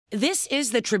This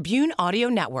is the Tribune Audio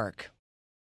Network.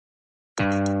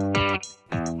 Hi.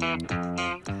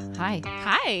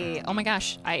 Hi. Oh my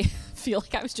gosh. I feel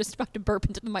like I was just about to burp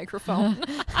into the microphone.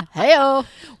 Heyo.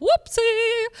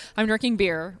 Whoopsie. I'm drinking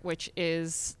beer, which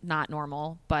is not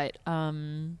normal, but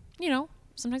you know,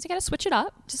 sometimes you gotta switch it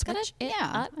up.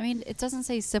 I mean, it doesn't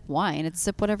say sip wine. It's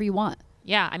sip whatever you want.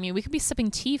 Yeah, I mean, we could be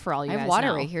sipping tea for all you I guys have water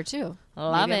know. right here too.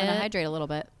 Love Maybe it. I'm gonna hydrate a little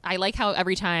bit. I like how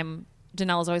every time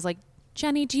Janelle is always like,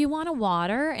 Jenny, do you want a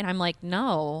water? And I'm like,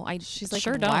 no. She's like,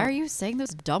 sure don't. why are you saying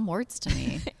those dumb words to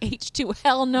me? H2O.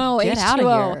 Hell no. Get H2O. out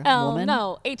of here, Hell woman.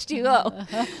 no.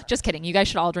 H2O. Just kidding. You guys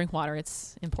should all drink water.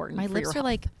 It's important. My for lips your are health.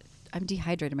 like, I'm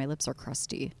dehydrated. My lips are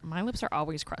crusty. My lips are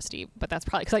always crusty, but that's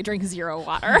probably because I drink zero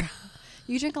water.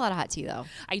 You drink a lot of hot tea though.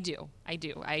 I do. I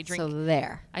drink. So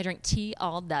there. I drink tea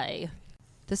all day.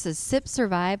 This is Sip,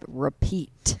 Survive,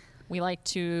 Repeat. We like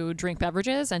to drink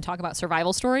beverages and talk about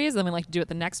survival stories. Then we like to do it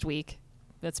the next week.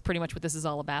 That's pretty much what this is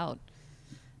all about.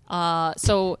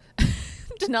 So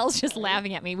Janelle's just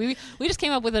laughing at me. We just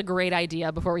came up with a great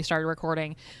idea before we started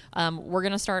recording. We're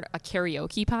going to start a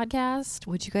karaoke podcast.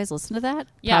 Would you guys listen to that?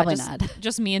 Yeah, Probably just, not.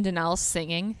 just me and Danelle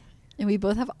singing. And we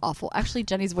both have awful. Actually,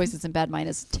 Jenny's voice isn't bad. Mine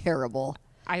is terrible.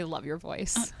 I love your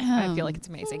voice. I feel like it's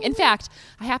amazing. In fact,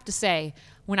 I have to say,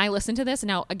 when I listen to this,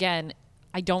 now again,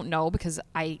 I don't know because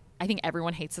I think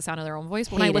everyone hates the sound of their own voice.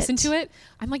 But when I listen to it,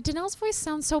 I'm like, Danelle's voice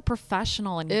sounds so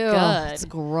professional and Ew, good. it's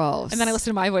gross. And then I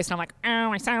listen to my voice and I'm like,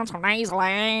 oh, I sound so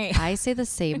nasally. I say the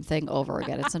same thing over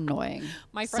again. It's annoying.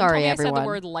 My friend Sorry, told me everyone. I said the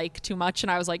word like too much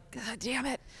and I was like, God damn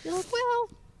it. You're like, well,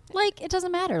 like, it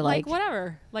doesn't matter. Like, Like,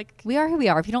 whatever. Like, we are who we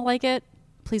are. If you don't like it,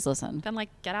 please listen. then like,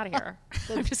 get out of here.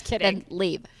 I'm just kidding. Then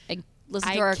leave and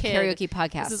listen to I our kid. karaoke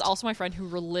podcast. This is also my friend who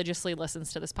religiously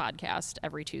listens to this podcast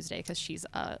every Tuesday because she's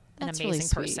an That's amazing really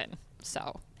sweet. person.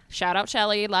 So shout out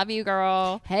Shelly. Love you,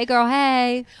 girl. Hey, girl,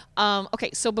 hey.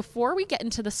 Okay, so before we get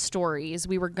into the stories,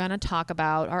 we were going to talk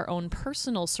about our own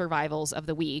personal survivals of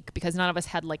the week because none of us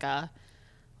had like a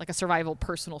survival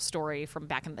personal story from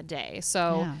back in the day.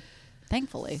 So Yeah.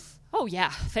 Thankfully. Oh, yeah.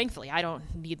 Thankfully, I don't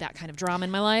need that kind of drama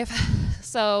in my life.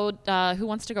 So who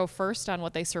wants to go first on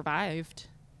what they survived?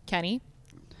 Kenny?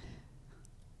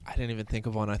 I didn't even think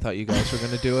of one. I thought you guys were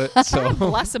going to do it. So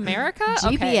Bless America?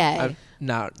 GPA. Okay. I'm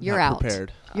not You're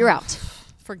prepared. out. You're out.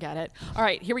 Forget it. All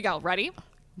right, here we go. Ready?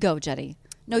 Go, Jenny.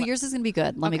 No, yours is going to be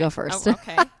good. Let me go first. Oh,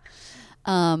 okay.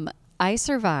 I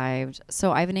survived.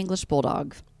 So I have an English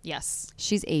bulldog. Yes.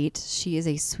 She's 8. She is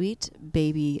a sweet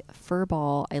baby fur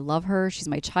ball. I love her. She's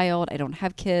my child. I don't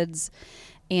have kids.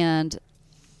 And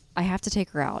I have to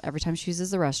take her out. Every time she uses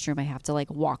the restroom, I have to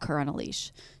like walk her on a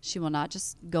leash. She will not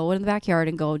just go in the backyard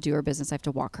and go do her business. I have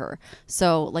to walk her.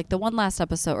 So like the one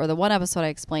episode I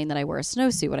explained that I wear a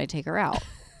snowsuit when I take her out.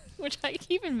 Which I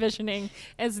keep envisioning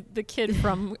as the kid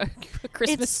from A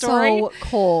Christmas It's Story. so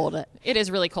cold. It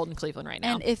is really cold in Cleveland right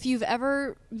now. And if you've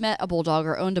ever met a bulldog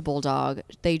or owned a bulldog,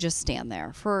 they just stand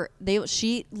there.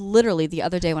 She literally the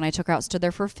other day when I took her out stood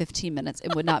there for 15 minutes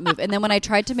and would not move. And then when I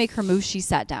tried to make her move, she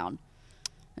sat down.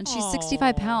 And she's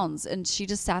 65 pounds and she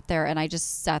just sat there and I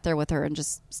just sat there with her and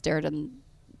just stared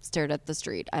at the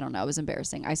street. I don't know. It was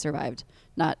embarrassing. I survived.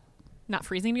 Not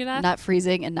freezing to death? Not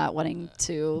freezing and not wanting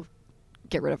to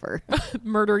get rid of her.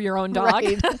 Murder your own dog?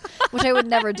 Right. Which I would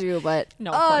never do, but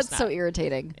No, of course it's not. so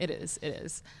irritating. It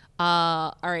is.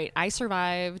 All right. I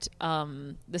survived.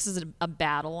 This is a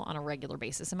battle on a regular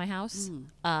basis in my house.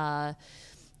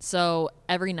 So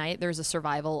every night there's a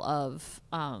survival of,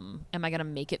 am I going to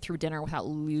make it through dinner without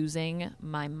losing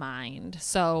my mind?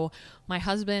 So my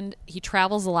husband, he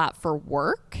travels a lot for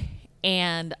work.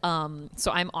 And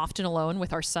so I'm often alone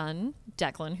with our son,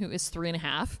 Declan, who is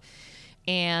 3.5.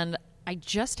 And I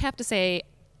just have to say,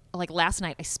 like last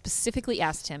night, I specifically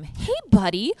asked him, hey,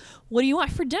 buddy, what do you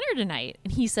want for dinner tonight?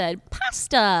 And he said,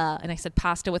 pasta. And I said,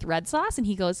 pasta with red sauce? And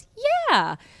he goes,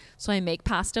 yeah. So I make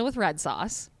pasta with red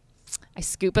sauce. I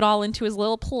scoop it all into his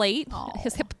little plate,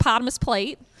 his hippopotamus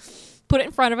plate, put it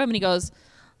in front of him, and he goes,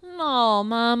 no,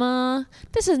 Mama,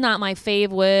 this is not my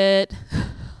favorite.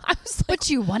 I was like, But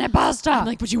you wanted pasta. I'm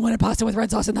like, but you wanted pasta with red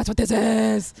sauce, and that's what this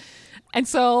is. And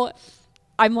so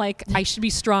I'm like, I should be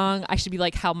strong. I should be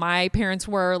like how my parents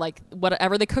were, like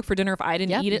whatever they cook for dinner. If I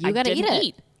didn't eat it, you gotta eat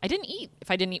it. I didn't eat if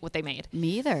I didn't eat what they made.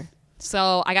 Me either.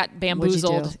 So I got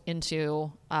bamboozled do?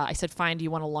 into, I said, fine, do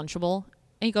you want a Lunchable?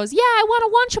 And he goes, yeah, I want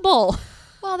a Lunchable.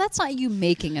 Well, that's not you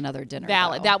making another dinner.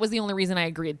 Valid. though. That was the only reason I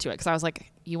agreed to it, because I was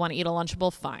like, you want to eat a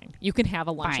Lunchable? Fine. You can have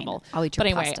a Lunchable. I'll eat your But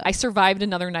anyway, pasta. I survived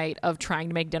another night of trying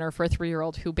to make dinner for a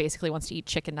 3-year-old who basically wants to eat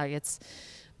chicken nuggets,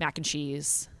 mac and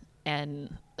cheese,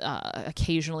 and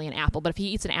occasionally an apple. But if he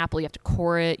eats an apple, you have to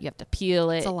core it, you have to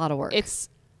peel it. It's a lot of work. It's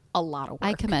a lot of work.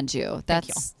 I commend you.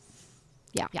 That's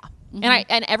Yeah. Yeah.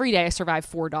 And every day I survive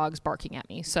 4 dogs barking at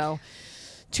me. So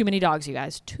too many dogs, you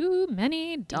guys. Too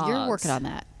many dogs. You're working on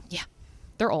that. Yeah.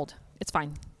 They're old. It's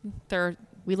fine.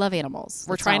 We love animals.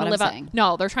 We're That's trying not to what live I'm saying. out.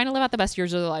 No, they're trying to live out the best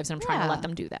years of their lives, and I'm trying to let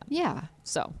them do that. Yeah.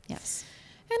 So, Yes.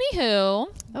 anywho,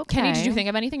 Kenny, did Okay. you think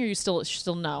of anything, or you still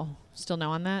no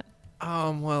on that?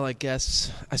 Well, I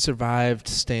guess I survived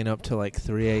staying up till like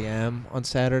 3 a.m. on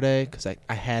Saturday because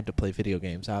I had to play video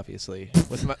games, obviously,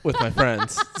 with my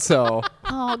friends. So,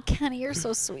 Oh, Kenny, you're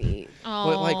so sweet.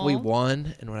 like, we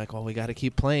won, and we're like, well, we got to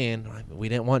keep playing. We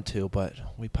didn't want to, but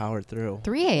we powered through.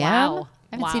 3 a.m.? Wow.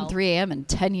 I haven't seen 3 a.m. in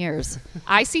 10 years.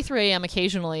 I see 3 a.m.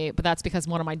 occasionally, but that's because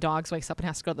one of my dogs wakes up and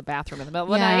has to go to the bathroom in the middle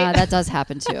of the Yeah, night. that does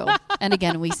happen too. And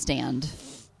again, we stand.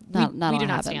 Not we all do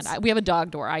not happens. stand. We have a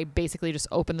dog door. I basically just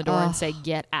open the door and say,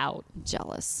 "Get out."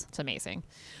 Jealous. It's amazing.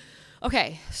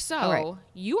 Okay, so All right.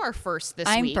 you are first this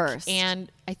I'm week. first. And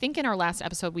I think in our last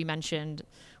episode we mentioned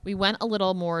we went a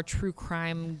little more true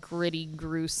crime, gritty,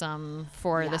 gruesome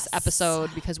for this Yes.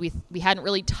 episode because we hadn't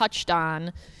really touched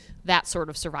on that sort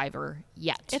of survivor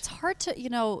yet. It's hard to,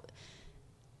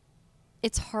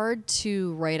 it's hard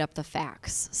to write up the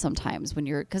facts sometimes when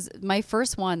because my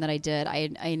first one that I did,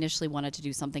 I initially wanted to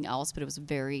do something else, but it was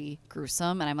very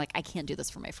gruesome. And I'm like, I can't do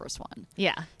this for my first one.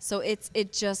 yeah. So it's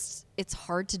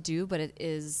hard to do, but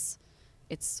it's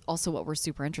also what we're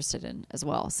super interested in as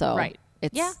well. So Right.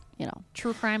 it's, Yeah. you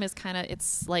True crime is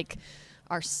it's like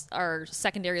our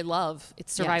secondary love.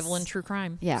 It's survival Yes. and true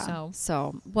crime. yeah.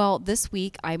 So, well, this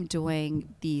week I'm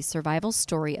doing the survival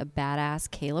story of badass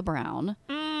Kayla Brown.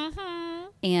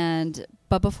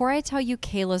 But before I tell you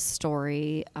Kayla's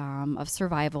story of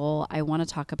survival, I want to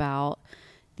talk about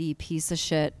the piece of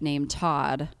shit named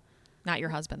Todd. Not your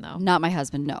husband though. Not my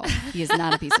husband. No, he is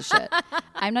not a piece of shit.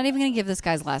 I'm not even going to give this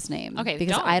guy's last name. Okay,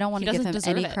 because don't. I don't want He to give doesn't him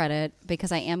deserve any it. credit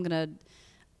because I am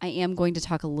going to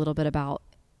talk a little bit about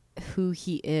who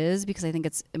he is because I think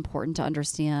it's important to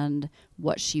understand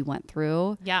what she went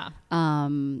through. Yeah.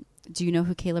 Do you know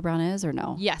who Kayla Brown is or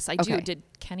no? Yes, I do. Okay. Did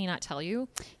Kenny not tell you?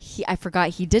 I forgot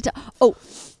he did.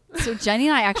 So Jenny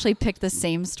and I actually picked the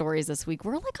same stories this week.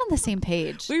 We're like on the same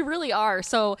page. We really are.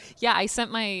 So yeah, I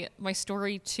sent my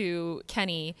story to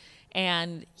Kenny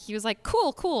and he was like,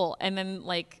 cool. And then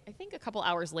like, I think a couple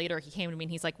hours later he came to me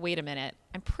and he's like, wait a minute.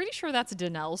 I'm pretty sure that's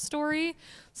Danelle's story.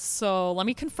 So let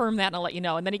me confirm that and I'll let you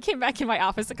know. And then he came back in my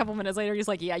office a couple minutes later. He's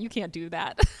like, yeah, you can't do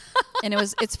that. And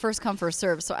it's first come, first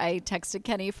serve. So I texted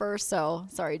Kenny first. So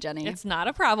sorry, Jenny. It's not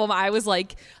a problem. I was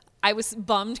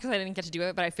bummed because I didn't get to do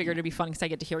it, but I figured it'd be fun because I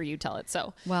get to hear you tell it.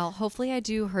 So Well, hopefully I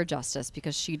do her justice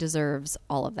because she deserves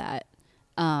all of that.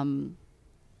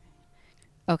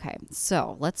 Okay,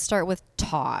 so let's start with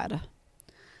Todd.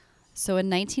 So in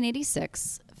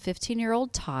 1986,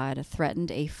 15-year-old Todd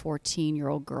threatened a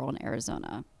 14-year-old girl in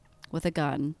Arizona with a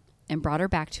gun and brought her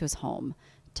back to his home,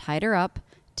 tied her up,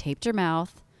 taped her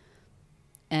mouth,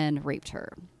 and raped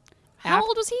her. how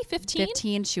old was he? 15?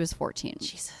 15, she was 14.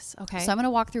 Jesus. Okay. So I'm going to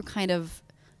walk through kind of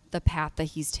the path that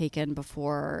he's taken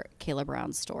before Kayla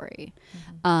Brown's story.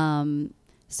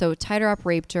 So tied her up,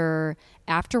 raped her.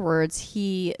 Afterwards,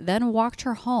 he then walked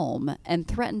her home and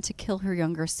threatened to kill her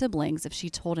younger siblings if she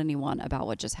told anyone about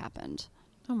what just happened.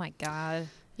 Oh my God.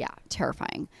 Yeah,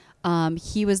 terrifying.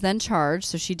 He was then charged.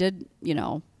 So she did,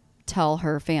 tell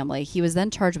her family. He was then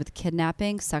charged with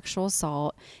kidnapping, sexual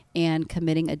assault, and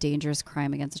committing a dangerous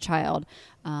crime against a child.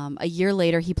 A year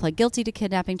later, he pled guilty to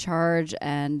kidnapping charge,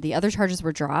 and the other charges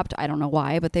were dropped. I don't know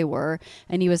why, but they were.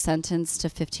 And he was sentenced to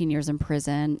 15 years in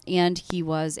prison, and he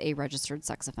was a registered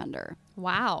sex offender.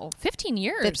 Wow. 15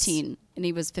 years. 15. And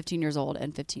he was 15 years old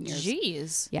and 15 years.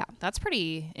 Jeez. Yeah. That's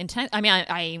pretty intense. I mean,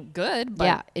 I good, but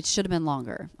Yeah, it should have been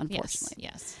longer, unfortunately.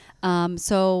 Yes.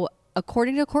 So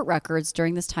according to court records,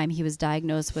 during this time, he was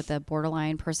diagnosed with a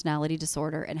borderline personality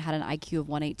disorder and had an IQ of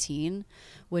 118,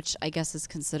 which I guess is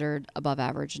considered above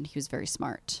average, and he was very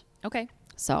smart. Okay.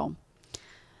 So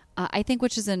I think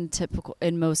which is in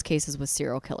most cases with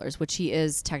serial killers, which he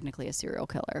is technically a serial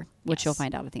killer, which Yes. you'll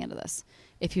find out at the end of this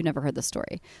if you've never heard the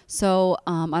story. So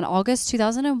on August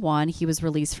 2001, he was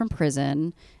released from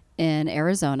prison in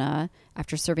Arizona.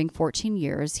 After serving 14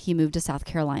 years, he moved to South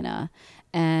Carolina.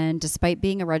 And despite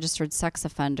being a registered sex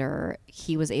offender,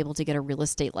 he was able to get a real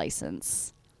estate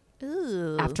license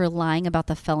after lying about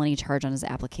the felony charge on his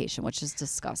application, which is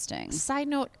disgusting. Side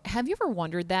note, have you ever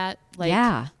wondered that? Like,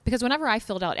 Yeah. Because whenever I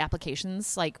filled out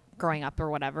applications, like growing up or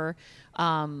whatever,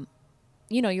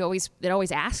 it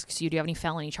always asks you, do you have any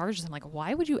felony charges? I'm like,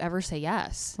 why would you ever say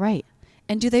yes? Right.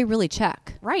 And do they really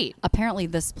check? Right. Apparently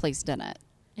this place didn't.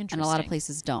 And a lot of Interesting.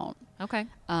 places don't. Okay.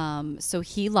 So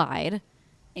he lied,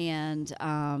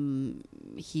 and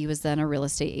he was then a real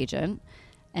estate agent.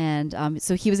 And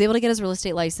so he was able to get his real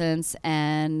estate license.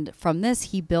 And from this,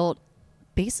 he built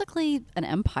basically an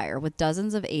empire with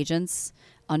dozens of agents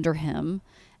under him.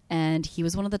 And he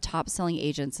was one of the top selling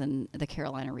agents in the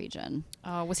Carolina region.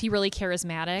 Was he really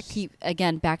charismatic? He,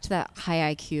 again, back to that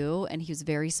high IQ, and he was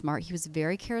very smart. He was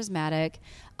very charismatic.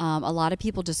 A lot of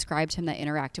people described him that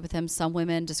interacted with him. Some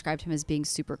women described him as being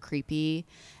super creepy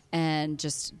and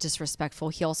just disrespectful.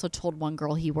 He also told one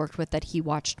girl he worked with that he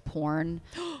watched porn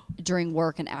during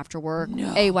work and after work.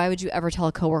 No. A, why would you ever tell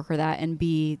a coworker that? And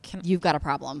B, you've got a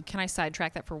problem. Can I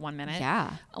sidetrack that for 1 minute?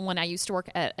 Yeah. When I used to work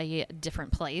at a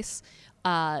different place,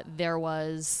 there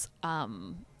was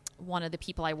one of the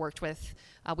people I worked with.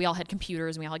 We all had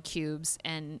computers and we all had cubes,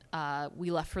 and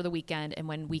we left for the weekend. And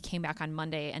when we came back on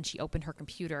Monday and she opened her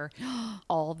computer,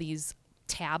 all these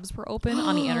tabs were open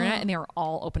on the internet, and they were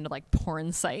all open to like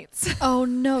porn sites. Oh,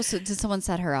 no. So did someone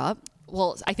set her up?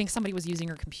 Well, I think somebody was using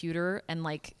her computer and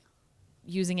like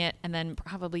using it and then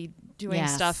probably doing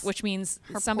stuff, which means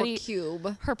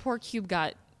Her poor cube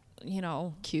got,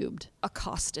 cubed.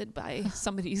 accosted by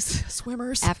some of these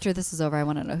swimmers. After this is over, I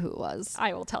want to know who it was.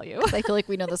 I will tell you. I feel like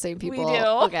we know the same people. We do.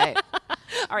 Okay.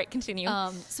 All right, continue.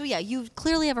 So yeah, you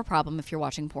clearly have a problem if you're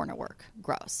watching porn at work.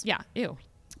 Gross. Yeah, ew.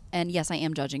 And yes, I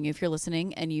am judging you if you're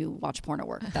listening and you watch porn at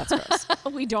work. That's gross.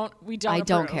 We don't I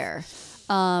don't approve. care.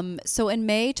 So in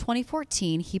May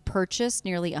 2014, he purchased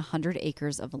nearly 100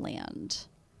 acres of land.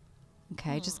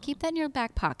 Okay, just keep that in your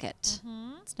back pocket.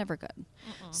 It's never good.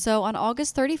 So on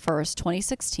August 31st,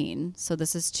 2016, so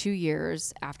this is 2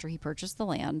 years after he purchased the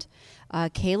land,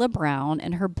 Kayla Brown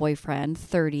and her boyfriend,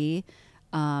 30,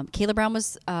 Kayla Brown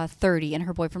was 30 and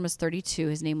her boyfriend was 32.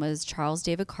 His name was Charles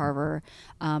David Carver.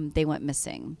 They went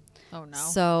missing. Oh, no.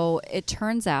 So it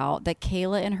turns out that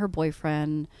Kayla and her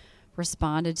boyfriend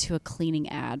responded to a cleaning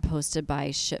ad posted by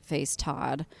Shitface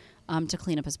Todd to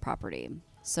clean up his property.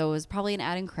 So it was probably an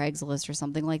ad in Craigslist or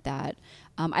something like that.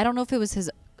 I don't know if it was his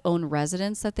own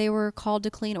residence that they were called to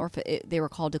clean, or if they were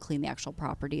called to clean the actual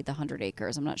property, the 100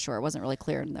 acres. I'm not sure. It wasn't really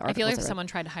clear in the article. I feel like if someone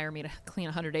tried to hire me to clean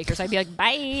 100 acres, I'd be like,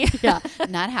 bye. Yeah,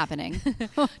 not happening.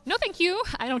 No, thank you.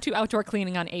 I don't do outdoor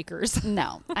cleaning on acres.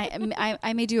 No,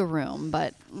 I may do a room,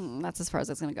 but that's as far as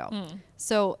it's going to go.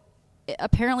 So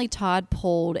apparently Todd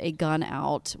pulled a gun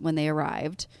out when they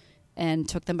arrived and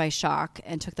took them by shock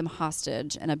and took them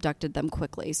hostage and abducted them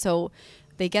quickly. So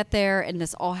they get there and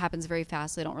this all happens very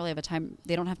fast. They don't really have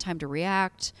They don't have time to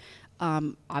react.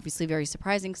 Obviously very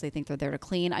surprising because they think they're there to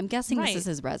clean. I'm guessing this is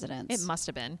his residence. It must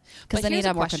have been. Because then he'd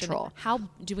have more control. How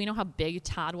do we know how big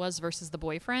Todd was versus the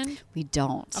boyfriend? We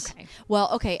don't. Okay. Well,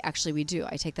 okay, actually we do.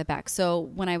 I take that back. So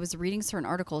when I was reading certain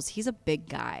articles, he's a big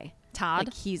guy. Todd?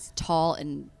 Like he's tall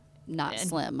and not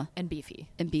slim. And beefy.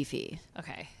 And beefy.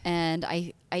 Okay. And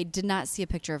I did not see a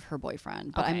picture of her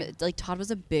boyfriend, but Okay. I'm like Todd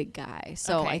was a big guy,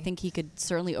 so Okay. I think he could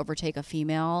certainly overtake a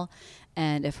female.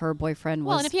 And if her boyfriend was,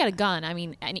 Well, and if he had a gun, I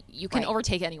mean, you can Right.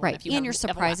 overtake anyone. right, If you and have you're a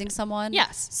surprising weapon. someone,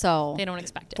 Yes. So They don't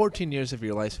expect it. 14 years of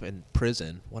your life in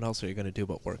prison. What else are you going to do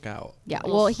but work out? yeah.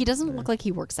 Well, he doesn't look like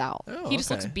he works out. Oh, He just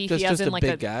looks okay. beefy, Just as in a like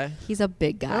big a- guy. He's a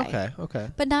big guy. Okay.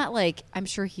 But not like I'm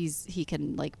sure he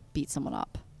can like beat someone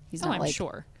up. He's not I'm like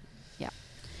sure. Yeah.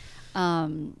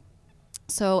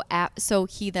 So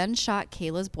he then shot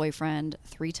Kayla's boyfriend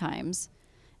 3 times,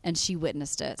 and she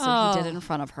witnessed it. So he did it in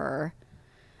front of her.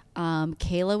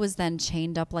 Kayla was then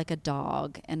chained up like a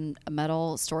dog in a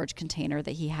metal storage container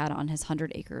that he had on his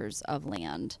 100 acres of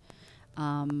land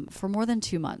for more than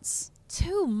 2 months.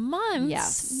 2 months?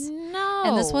 Yes. No.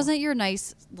 And this wasn't your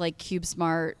nice like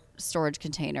CubeSmart storage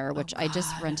container, which I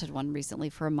just rented one recently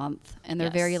for a month, and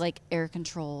they're very Yes. like air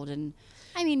controlled, and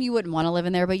I mean you wouldn't want to live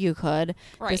in there, but you could.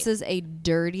 Right. This is a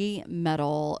dirty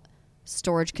metal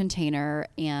storage container,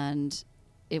 and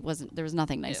there was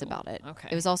nothing nice Ew. about it. Okay.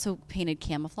 It was also painted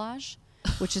camouflage,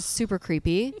 which is super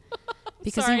creepy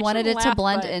because Sorry, he I wanted it shouldn't to laugh,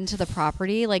 blend but- into the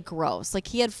property, like gross. Like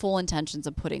he had full intentions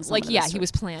of putting someone Like, in yeah, this he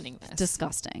was planning this.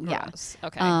 disgusting. Gross. Yeah.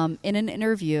 Okay. In an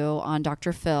interview on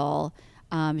Dr. Phil,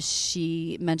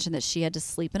 she mentioned that she had to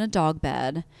sleep in a dog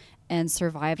bed and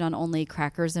survived on only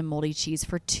crackers and moldy cheese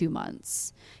for 2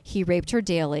 months. He raped her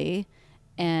daily,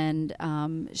 and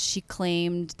she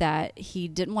claimed that he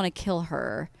didn't want to kill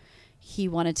her. He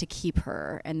wanted to keep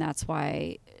her, and that's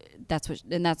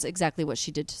exactly what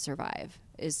she did to survive,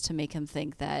 is to make him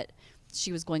think that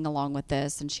she was going along with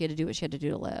this and she had to do what she had to do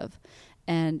to live.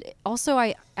 And also,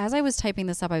 as I was typing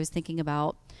this up, I was thinking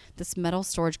about this metal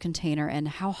storage container and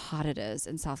how hot it is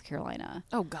in South Carolina.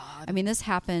 Oh, God. I mean, this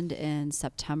happened in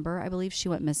September. I believe she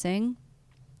went missing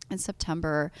in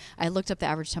September. I looked up the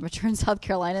average temperature in South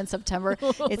Carolina in September.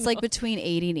 It's like between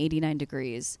 80 and 89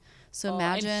 degrees. So Oh, and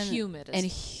imagine. humid as And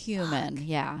humid,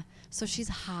 yeah. So she's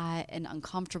hot and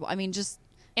uncomfortable. I mean, just...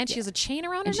 And she has a chain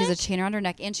around her And neck? she has a chain around her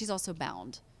neck, and she's also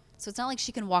bound. So it's not like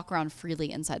she can walk around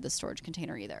freely inside the storage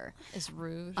container either. It's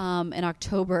rude. In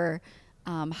October,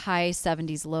 high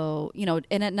 70s, low,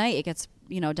 and at night it gets,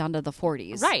 down to the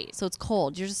 40s. Right. So it's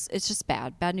cold. It's just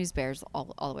bad. Bad news bears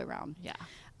all the way around. Yeah.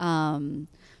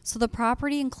 So the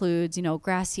property includes,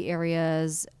 grassy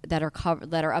areas that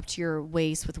are up to your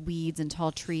waist with weeds and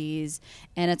tall trees,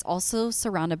 and it's also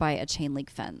surrounded by a chain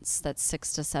link fence that's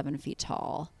 6 to 7 feet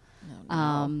tall.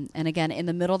 Oh, no. And again, in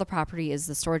the middle of the property is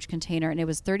the storage container, and it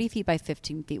was 30 feet by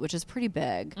 15 feet, which is pretty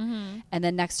big. Mm-hmm. And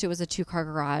then next to it was a 2-car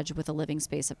garage with a living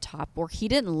space up top, where he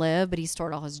didn't live, but he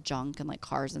stored all his junk and like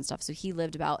cars and stuff. So he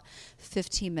lived about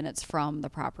 15 minutes from the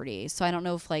property. So I don't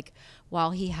know if while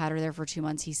he had her there for 2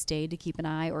 months, he stayed to keep an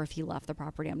eye, or if he left the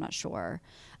property. I'm not sure.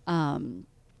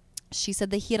 She said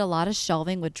that he had a lot of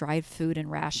shelving with dried food and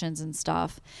rations and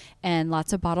stuff, and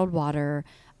lots of bottled water.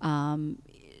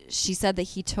 She said that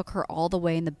he took her all the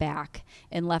way in the back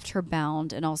and left her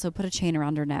bound, and also put a chain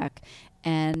around her neck.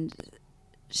 And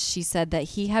she said that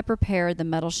he had prepared the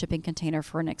metal shipping container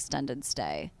for an extended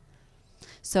stay.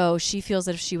 So she feels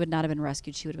that if she would not have been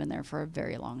rescued, she would have been there for a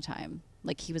very long time.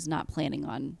 Like, he was not planning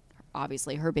on,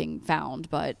 obviously, her being found,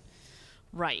 but...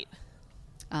 Right.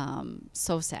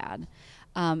 So sad.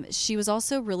 She was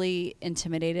also really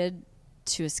intimidated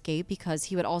to escape, because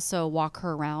he would also walk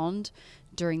her around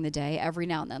during the day every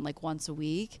now and then, like once a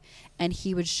week, and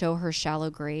he would show her shallow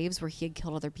graves where he had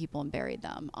killed other people and buried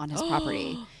them on his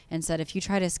property, and said, if you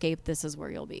try to escape, this is where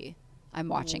you'll be. I'm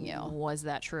watching you. Was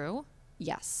that true?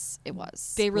 Yes, it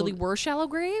was. They really were shallow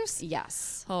graves?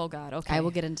 Yes. Oh, God. Okay. I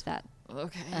will get into that.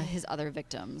 Okay. His other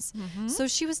victims. So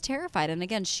she was terrified. And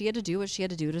again, she had to do what she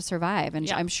had to do to survive. And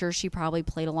Yeah. I'm sure she probably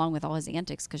played along with all his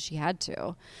antics because she had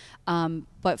to.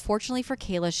 But fortunately for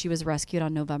Kayla, she was rescued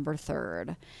on November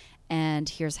 3rd. And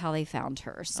here's how they found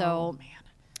her. So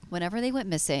whenever they went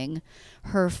missing,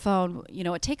 her phone,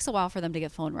 it takes a while for them to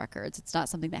get phone records. It's not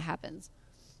something that happens.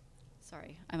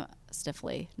 Sorry, I'm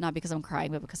stiffly. Not because I'm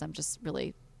crying, but because I'm just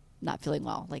really not feeling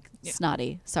well,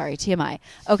 snotty. Sorry, TMI.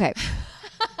 Okay.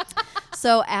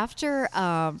 So after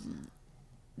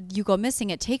you go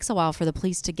missing, it takes a while for the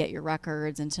police to get your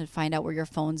records and to find out where your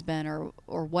phone's been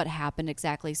or what happened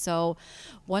exactly. So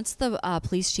once the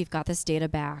police chief got this data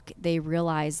back, they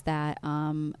realized that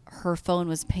her phone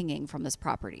was pinging from this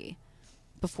property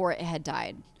before it had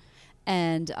died.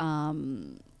 And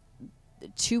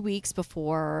 2 weeks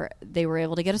before they were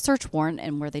able to get a search warrant,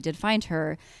 and where they did find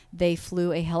her, they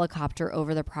flew a helicopter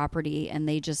over the property, and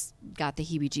they just got the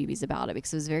heebie-jeebies about it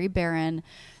because it was very barren.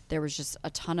 There was just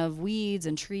a ton of weeds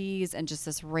and trees and just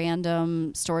this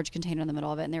random storage container in the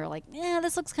middle of it. And they were like,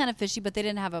 this looks kind of fishy, but they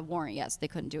didn't have a warrant yet, so they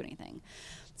couldn't do anything.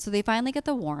 So they finally get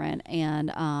the warrant, and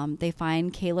they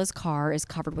find Kayla's car is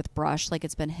covered with brush, like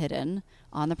it's been hidden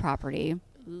on the property.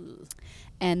 Ugh.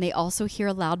 And they also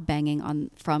hear loud banging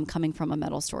coming from a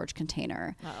metal storage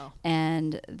container. Uh-oh.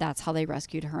 And that's how they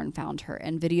rescued her and found her.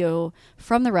 And video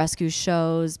from the rescue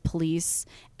shows police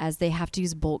as they have to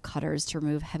use bolt cutters to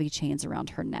remove heavy chains around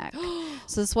her neck.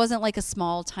 So this wasn't like a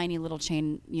small, tiny little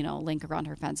chain, link around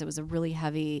her fence. It was a really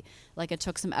heavy, it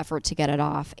took some effort to get it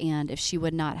off. And if she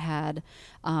would not had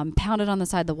pounded on the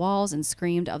side of the walls and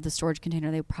screamed of the storage container,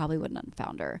 they probably wouldn't have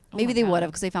found her. Maybe they would have,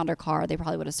 because they found her car. They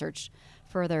probably would have searched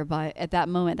further, but at that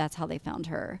moment, that's how they found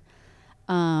her.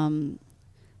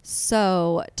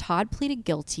 So Todd pleaded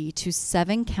guilty to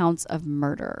 7 counts of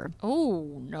murder.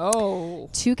 Oh, no.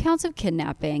 2 counts of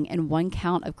kidnapping and 1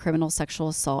 count of criminal sexual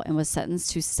assault, and was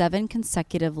sentenced to 7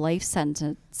 consecutive life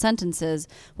sentences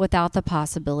without the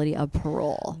possibility of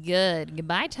parole. Good.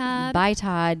 Goodbye, Todd. Bye,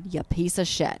 Todd, you piece of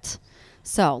shit.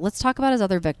 So let's talk about his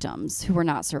other victims who were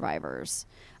not survivors.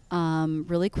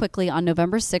 Really quickly, on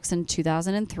November 6th in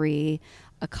 2003,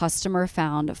 a customer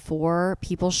found 4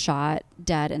 people shot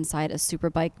dead inside a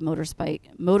Superbike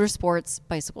motorsports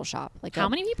bicycle shop. How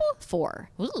many people? 4.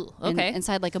 Ooh, okay.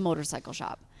 Inside a motorcycle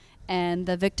shop. And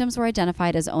the victims were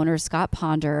identified as owners Scott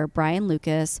Ponder, Brian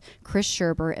Lucas, Chris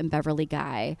Sherber, and Beverly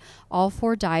Guy. All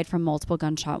 4 died from multiple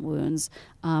gunshot wounds.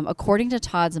 According to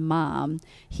Todd's mom,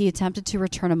 he attempted to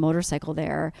return a motorcycle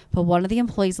there, but one of the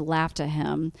employees laughed at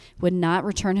him, would not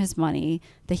return his money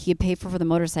that he had paid for the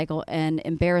motorcycle, and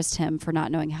embarrassed him for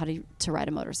not knowing how to ride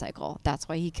a motorcycle. That's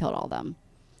why he killed all of them.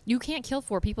 You can't kill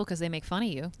 4 people because they make fun of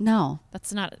you. No.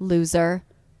 That's not... Loser.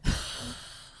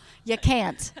 You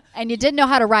can't. And you didn't know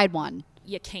how to ride one.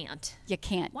 You can't. You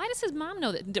can't. Why does his mom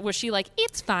know that? Was she like,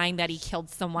 it's fine that he killed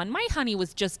someone. My honey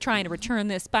was just trying to return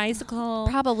this bicycle.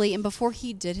 Probably. And before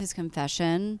he did his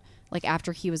confession,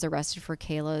 after he was arrested for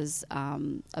Kayla's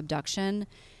abduction,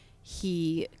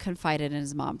 he confided in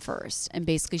his mom first. And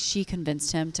basically she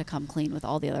convinced him to come clean with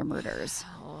all the other murders.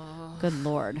 Good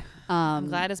Lord. I'm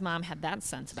glad his mom had that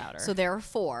sense about her. So there are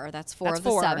 4. That's 4 That's of the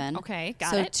 4. 7. Okay,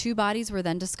 got so it. 2 bodies were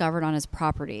then discovered on his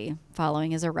property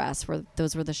following his arrest.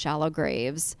 Those were the shallow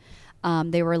graves.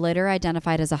 They were later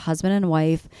identified as a husband and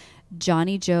wife,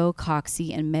 Johnny Joe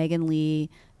Coxey and Megan Lee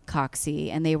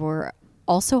Coxey, and they were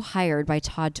also hired by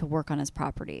Todd to work on his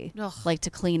property, like to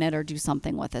clean it or do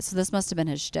something with it. So this must have been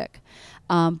his shtick.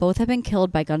 Both have been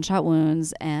killed by gunshot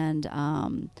wounds,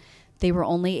 and they were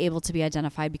only able to be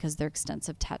identified because of their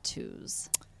extensive tattoos,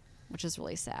 which is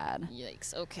really sad.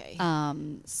 Yikes. Okay.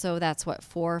 So that's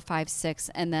 4, 5, 6.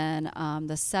 And then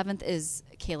the 7th is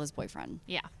Kayla's boyfriend.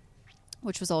 Yeah.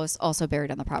 Which was also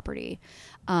buried on the property.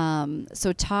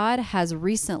 So Todd has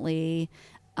recently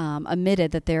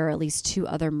admitted that there are at least 2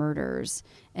 other murders,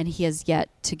 and he has yet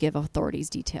to give authorities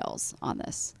details on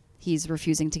this. He's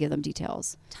refusing to give them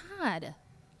details. Todd,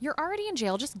 you're already in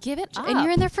jail. Just give it up. And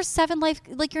you're in there for 7 life.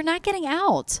 Like, you're not getting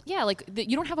out. Yeah, like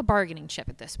you don't have a bargaining chip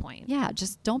at this point. Yeah,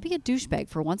 just don't be a douchebag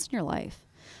for once in your life.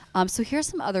 So here's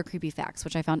some other creepy facts,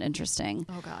 which I found interesting.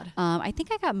 Oh, God. I think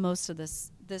I got most of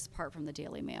this part from the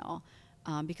Daily Mail,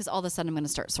 because all of a sudden I'm going to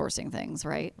start sourcing things,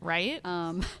 right? Right?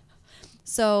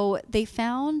 So they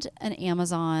found an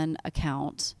Amazon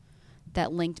account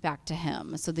that linked back to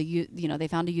him. So they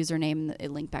found a username that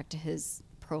it linked back to his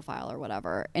profile or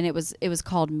whatever, and it was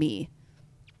called Me.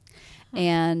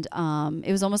 And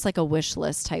it was almost like a wish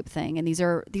list type thing. And these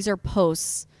are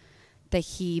posts that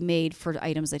he made for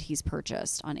items that he's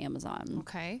purchased on Amazon.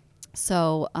 Okay.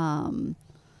 So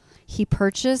he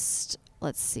purchased,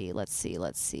 let's see.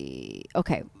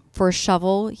 Okay, for a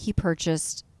shovel he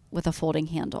purchased with a folding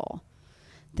handle.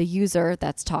 The user,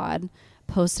 that's Todd,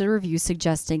 posted a review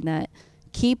suggesting that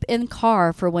keep in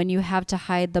car for when you have to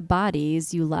hide the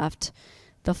bodies you left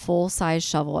the full-size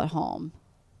shovel at home.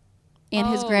 And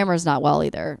his grammar is not well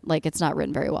either. Like, it's not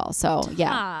written very well. So,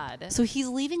 yeah. So he's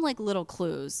leaving like little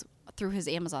clues through his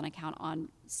Amazon account on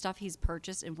stuff he's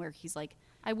purchased and where he's like,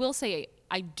 I will say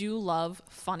I do love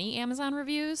funny Amazon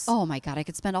reviews. oh my God, I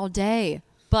could spend all day.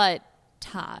 But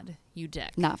Todd, you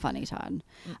dick. Not funny, Todd.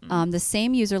 The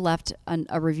same user left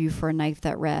a review for a knife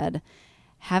that read,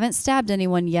 haven't stabbed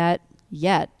anyone yet,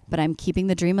 but I'm keeping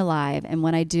the dream alive. And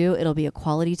when I do, it'll be a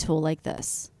quality tool like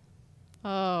this.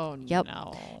 Oh, Yep.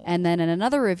 no. And then in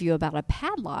another review about a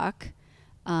padlock,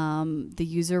 the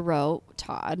user wrote,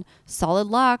 Todd, solid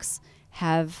locks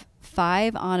have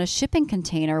 5 on a shipping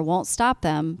container, won't stop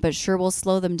them, but sure will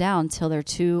slow them down till they're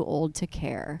too old to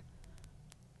care.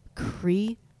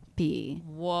 Creepy.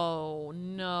 Whoa,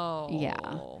 no.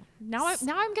 Yeah. Now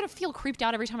I'm going to feel creeped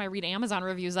out every time I read Amazon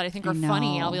reviews that I think are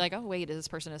funny. I'll be like, oh, wait, is this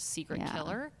person a secret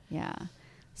killer? Yeah.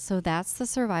 So that's the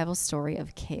survival story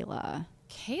of Kayla.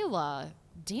 Kayla,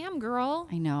 damn girl.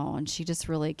 I know. And she just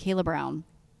really, Kayla Brown,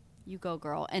 you go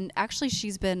girl. And actually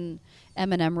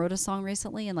Eminem wrote a song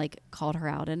recently and like called her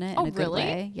out in it in a good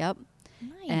way. Yep.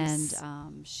 Nice.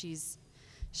 And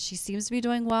she seems to be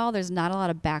doing well. There's not a lot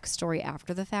of backstory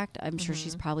after the fact. I'm sure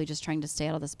she's probably just trying to stay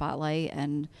out of the spotlight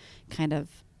and kind of,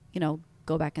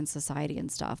 go back in society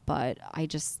and stuff. But I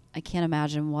can't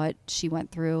imagine what she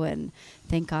went through, and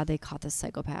thank God they caught this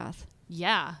psychopath.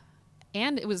 Yeah.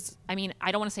 And it was, I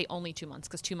don't want to say only 2 months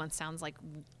because 2 months sounds like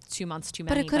 2 months too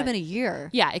many. But it could have been a year.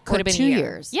 Yeah, it could have been 2 a year.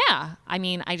 years. Yeah.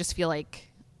 I just feel like,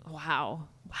 wow.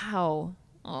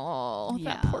 Oh,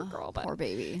 that poor girl. But poor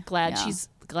baby. Glad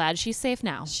she's safe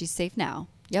now. She's safe now.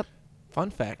 Yep. Fun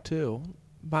fact, too.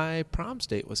 My prom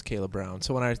date was Kayla Brown.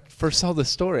 So when I first saw this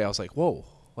story, I was like, whoa,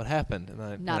 what happened? And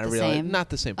I realized, same? not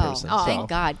the same person. Oh, so. thank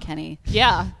God, Kenny.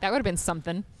 Yeah, that would have been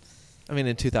something.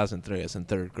 In 2003, I was in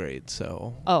 3rd grade,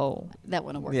 so. Oh, that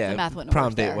wouldn't have worked. Yeah, the math wouldn't have prom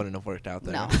worked date there. wouldn't have worked out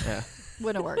there. No. Yeah.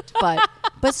 Wouldn't have worked.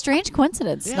 But strange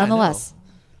coincidence, Yeah, nonetheless.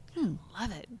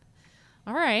 Love it.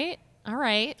 All right.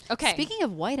 Okay. Speaking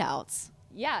of whiteouts.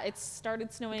 Yeah, it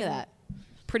started snowing Look at that.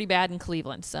 pretty bad in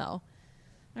Cleveland, so.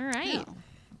 All right. Yeah.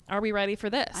 Are we ready for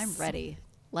this? I'm ready.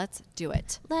 Let's do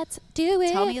it. Let's do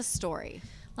it. Tell me a story.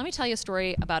 Let me tell you a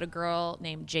story about a girl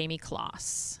named Jamie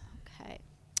Kloss. Okay.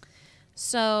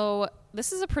 So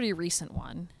this is a pretty recent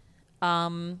one.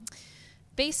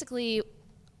 Basically,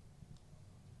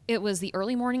 it was the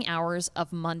early morning hours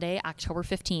of Monday, October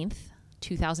 15th,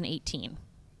 2018.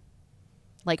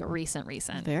 Like recent.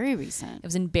 Very recent. It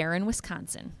was in Barron,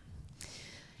 Wisconsin.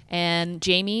 And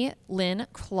Jamie Lynn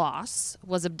Kloss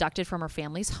was abducted from her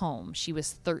family's home. She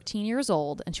was 13 years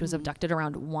old, and she was abducted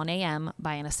around 1 a.m.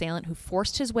 by an assailant who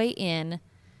forced his way in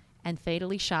and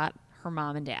fatally shot her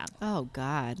mom and dad. Oh,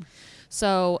 God.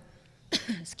 So,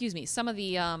 excuse me, some of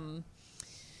the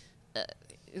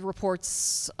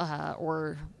reports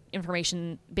or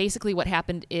information. Basically what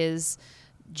happened is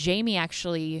Jamie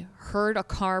actually heard a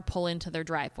car pull into their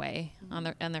driveway on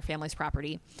their family's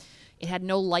property. It had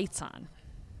no lights on,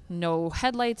 no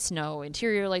headlights, no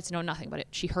interior lights, no nothing, but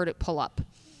she heard it pull up.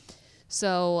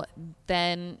 So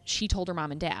then she told her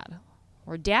mom and dad.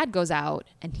 Or dad goes out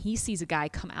and he sees a guy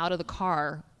come out of the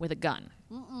car with a gun.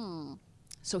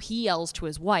 So he yells to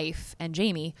his wife and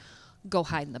Jamie, go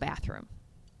hide in the bathroom.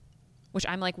 Which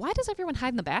I'm like, why does everyone hide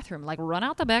in the bathroom? Like, run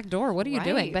out the back door. What are you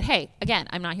doing? But hey, again,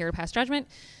 I'm not here to pass judgment.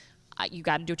 You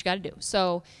got to do what you got to do.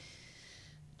 So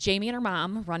Jamie and her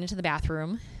mom run into the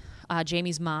bathroom.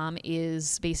 Jamie's mom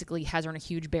is basically has her in a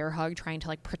huge bear hug, trying to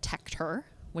like protect her,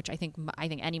 which I think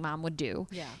any mom would do.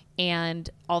 Yeah. And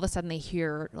all of a sudden they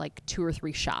hear like 2 or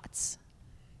 3 shots.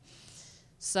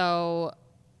 So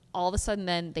all of a sudden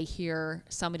then they hear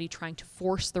somebody trying to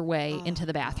force their way into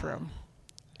the bathroom.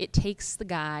 It takes the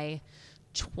guy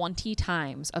 20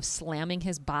 times of slamming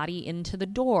his body into the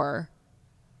door,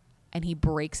 and he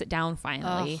breaks it down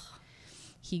finally.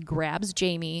 He grabs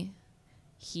Jamie.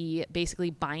 He basically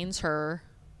binds her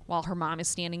while her mom is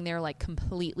standing there like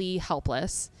completely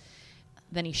helpless.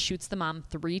 Then he shoots the mom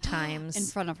 3 times. In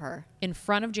front of her. In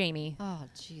front of Jamie. Oh,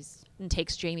 jeez. And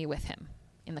takes Jamie with him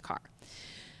in the car.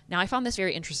 Now, I found this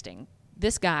very interesting.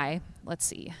 This guy, let's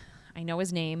see. I know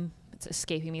his name. It's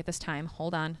escaping me at this time.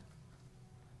 Hold on.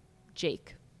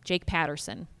 Jake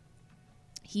Patterson.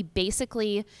 He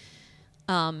basically,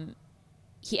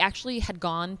 he actually had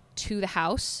gone to the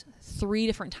house 3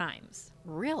 different times.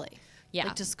 Really? Yeah.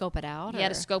 Like to scope it out? He had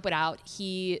to scope it out.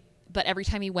 But every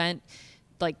time he went,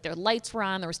 like their lights were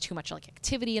on. There was too much like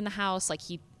activity in the house. Like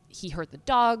he heard the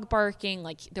dog barking.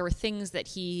 Like there were things that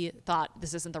he thought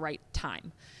this isn't the right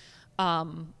time.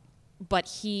 But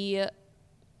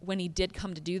when he did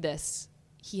come to do this,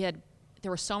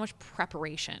 there was so much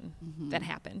preparation that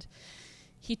happened.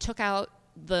 He took out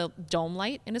the dome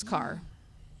light in his car.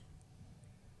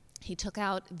 He took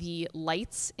out the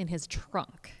lights in his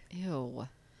trunk. Ew.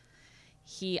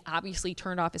 He obviously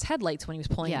turned off his headlights when he was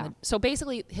pulling Yeah. in. So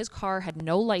basically his car had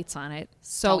no lights on it.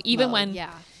 So even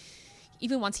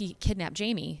once he kidnapped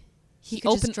Jamie, he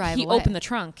opened the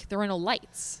trunk. There were no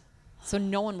lights. So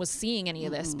no one was seeing any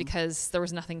of this because there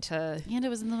was nothing to... And it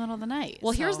was in the middle of the night.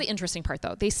 Well, here's the interesting part,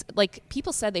 though.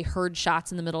 People said they heard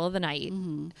shots in the middle of the night,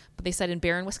 but they said in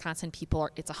Barron, Wisconsin,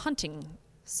 it's a hunting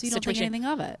So you don't think situation. anything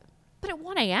of it? But at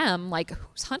 1 a.m., like,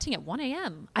 who's hunting at 1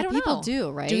 a.m.? I don't know. People do,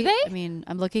 right? Do they? I mean,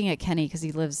 I'm looking at Kenny because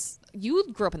he lives...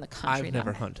 You grew up in the country, I've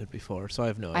never hunted before, so I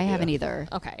have no idea. I haven't either.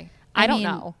 Okay. I don't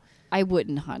know. I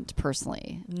wouldn't hunt,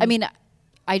 personally. I mean,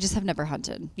 I just have never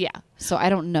hunted. Yeah. So I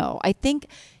don't know. I think...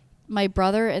 My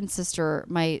brother and sister,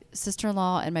 my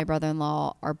sister-in-law and my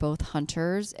brother-in-law are both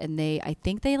hunters, and I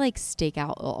think they like stake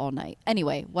out all night.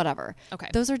 Anyway, whatever. Okay.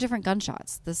 Those are different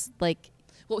gunshots.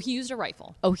 Well, he used a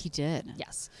rifle. Oh, he did?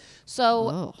 Yes.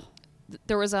 So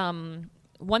there was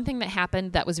one thing that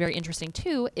happened that was very interesting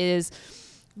too is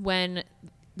when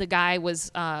the guy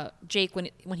was Jake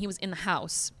when he was in the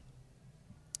house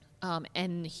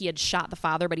and he had shot the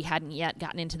father, but he hadn't yet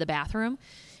gotten into the bathroom.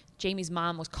 Jamie's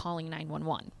mom was calling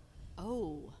 911.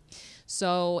 Oh.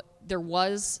 So there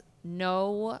was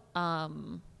no,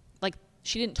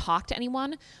 she didn't talk to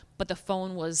anyone, but the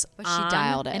phone was But on, she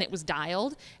dialed it. and it was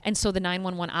dialed. And so the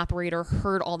 911 operator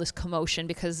heard all this commotion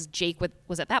because Jake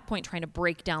was at that point trying to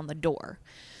break down the door.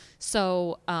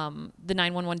 So the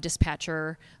 911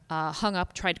 dispatcher hung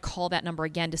up, tried to call that number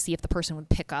again to see if the person would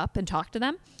pick up and talk to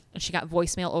them. And she got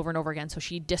voicemail over and over again, so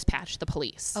she dispatched the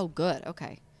police. Oh, good.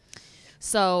 Okay.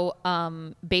 So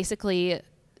basically,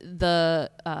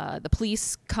 the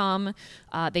police come.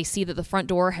 They see that the front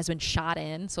door has been shot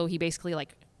in. So he basically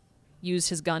like used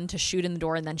his gun to shoot in the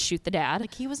door and then shoot the dad.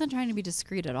 Like he wasn't trying to be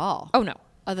discreet at all. Oh no,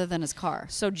 Other than his car.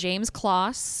 So James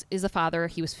Kloss is the father.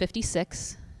 He was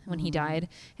 56 when he died,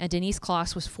 and Denise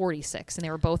Kloss was 46, and they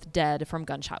were both dead from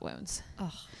gunshot wounds.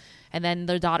 Ugh. And then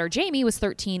their daughter Jamie was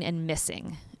 13 and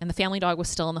missing, and the family dog was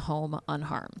still in the home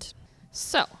unharmed.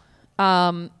 So,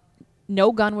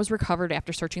 no gun was recovered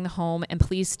after searching the home, and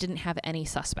police didn't have any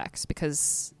suspects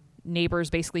because neighbors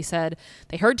basically said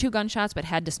they heard 2 gunshots but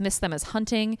had dismissed them as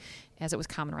hunting, as it was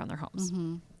common around their homes.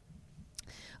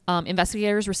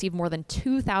 Investigators received more than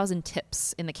 2,000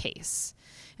 tips in the case,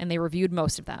 and they reviewed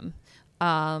most of them.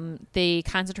 They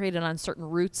concentrated on certain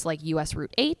routes like U.S.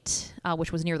 Route 8,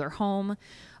 which was near their home.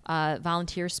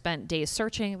 Volunteers spent days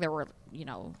searching. There were,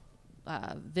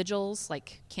 vigils,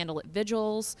 like candlelit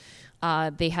vigils.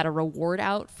 They had a reward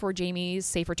out for Jamie's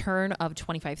safe return of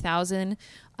 $25,000,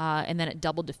 and then it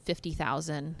doubled to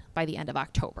 $50,000 by the end of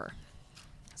October.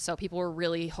 So people were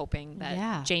really hoping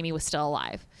that Jamie was still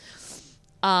alive.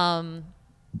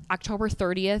 October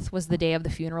 30th was the day of the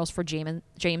funerals for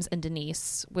James and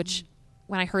Denise, which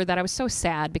when I heard that, I was so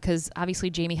sad because obviously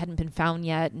Jamie hadn't been found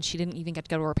yet and she didn't even get to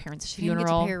go to her parents' funeral. She didn't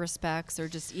get to pay her respects or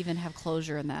just even have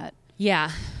closure in that.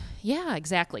 Yeah. Yeah,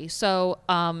 exactly. So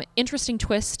interesting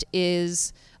twist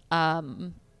is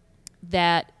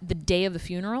that the day of the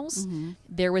funerals,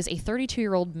 there was a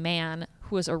 32-year-old man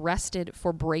who was arrested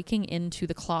for breaking into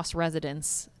the Kloss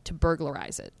residence to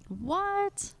burglarize it.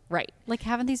 What? Right. Like,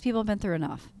 haven't these people been through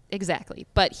enough? Exactly.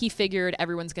 But he figured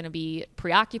everyone's going to be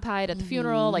preoccupied at the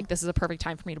funeral. Like, this is a perfect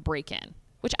time for me to break in.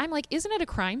 Which I'm like, isn't it a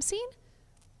crime scene?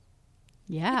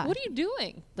 Yeah. Like, what are you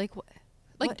doing? Like,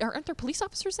 Aren't there police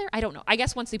officers there? I don't know. I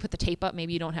guess once they put the tape up,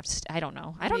 maybe you don't have to. I don't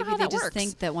know. I don't know how that works. Maybe they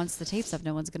just think that once the tape's up,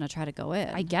 no one's going to try to go in.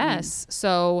 I guess.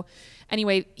 So,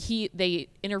 anyway, they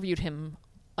interviewed him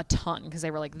a ton because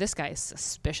they were like, this guy is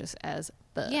suspicious as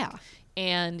the. Yeah.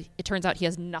 And it turns out he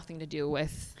has nothing to do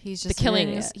with He's the just killings.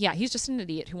 an idiot. Yeah, he's just an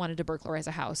idiot who wanted to burglarize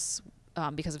a house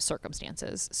because of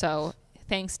circumstances. So,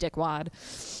 thanks, Dickwad.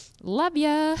 Love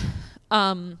ya.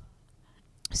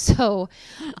 So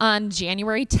on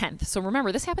January 10th, so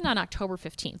remember, this happened on October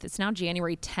 15th. It's now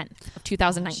January 10th of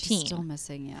 2019. She's still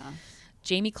missing, yeah.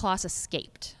 Jamie Kloss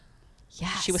escaped.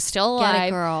 Yes. She was still alive. Get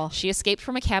it, girl. She escaped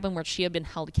from a cabin where she had been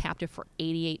held captive for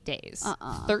 88 days.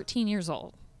 13 years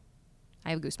old. I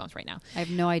have goosebumps right now. I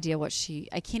have no idea I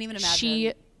can't even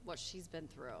imagine what she's been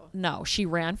through. No, she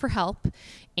ran for help,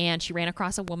 and she ran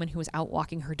across a woman who was out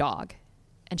walking her dog.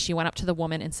 And she went up to the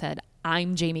woman and said,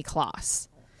 "I'm Jamie Kloss."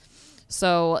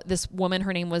 So this woman,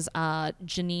 her name was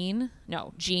Jean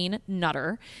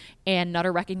Nutter, and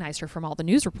Nutter recognized her from all the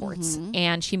news reports.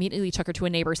 And she immediately took her to a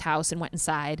neighbor's house and went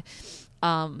inside.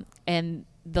 And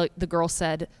the girl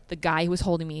said, the guy who was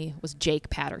holding me was Jake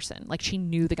Patterson. Like, she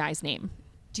knew the guy's name.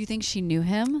 Do you think she knew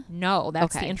him? No,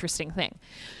 that's the interesting thing.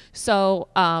 So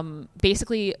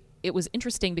basically, it was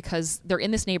interesting because they're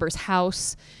in this neighbor's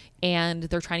house, and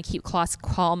they're trying to keep Kloss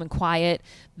calm and quiet.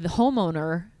 The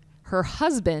homeowner, her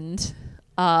husband,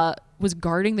 was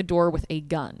guarding the door with a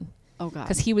gun. Oh, God.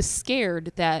 Because he was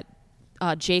scared that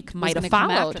Jake might have come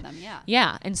followed. after them, yeah.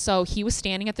 Yeah, and so he was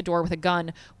standing at the door with a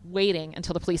gun waiting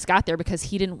until the police got there because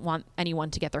he didn't want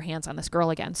anyone to get their hands on this girl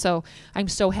again. So I'm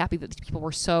so happy that these people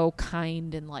were so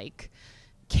kind and, like,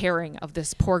 caring of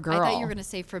this poor girl. I thought you were going to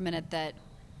say for a minute that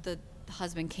the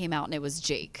husband came out and it was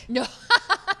Jake. No.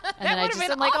 And then I just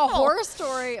said, like, a horror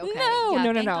story. Okay. No, yeah,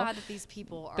 no. Thank God that these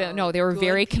people are No, they were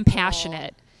very people,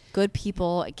 compassionate. Good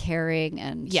people, caring,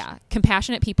 and... Yeah,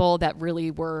 compassionate people that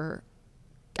really were...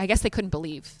 I guess they couldn't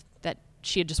believe that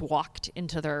she had just walked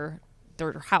into their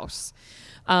house.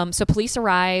 So police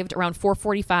arrived around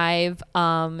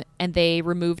 4:45, and they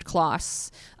removed Kloss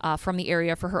from the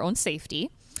area for her own safety.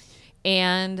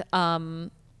 And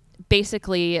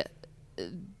basically...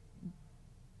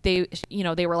 They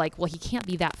were like, well, he can't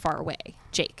be that far away,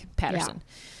 Jake Patterson.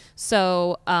 Yeah.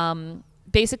 So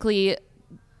basically,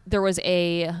 there was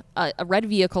a red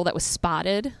vehicle that was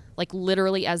spotted, like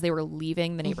literally as they were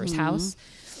leaving the neighbor's house.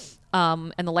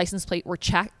 And the license plate were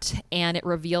checked, and it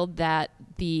revealed that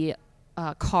the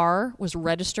car was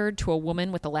registered to a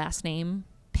woman with the last name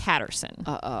Patterson.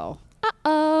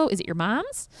 Uh-oh. Is it your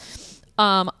mom's?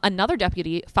 Another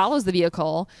deputy follows the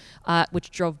vehicle,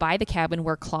 which drove by the cabin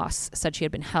where Kloss said she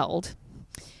had been held.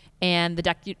 And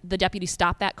the deputy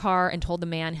stopped that car and told the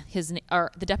man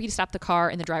the deputy stopped the car,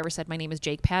 and the driver said, "My name is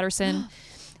Jake Patterson."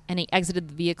 And he exited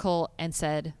the vehicle and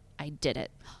said, "I did it."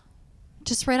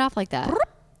 Just right off like that.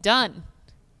 Done.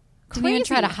 Didn't even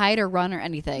try to hide or run or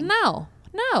anything. No.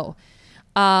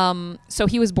 So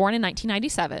he was born in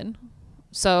 1997.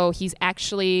 So he's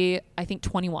actually, I think,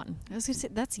 21. I was going to say,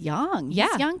 that's young. Yeah.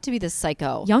 He's young to be this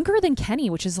psycho. Younger than Kenny,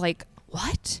 which is like,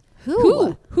 what?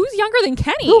 Who? Who's younger than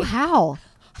Kenny? Who? How?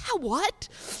 What?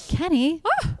 Kenny.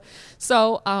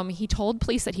 So he told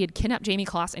police that he had kidnapped Jamie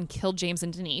Kloss and killed James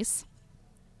and Denise.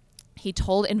 He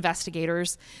told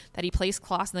investigators that he placed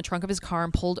Kloss in the trunk of his car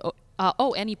and pulled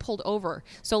over.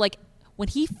 So, like, when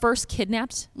he first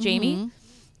kidnapped Jamie,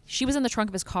 she was in the trunk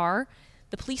of his car.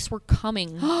 The police were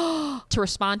coming to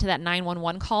respond to that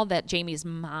 911 call that Jamie's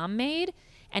mom made,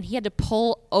 and he had to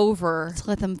pull over to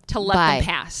let them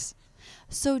pass.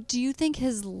 So do you think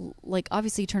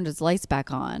obviously he turned his lights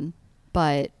back on,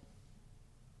 but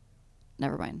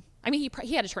never mind. I mean,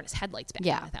 he had to turn his headlights back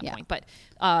on at that point, but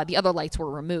the other lights were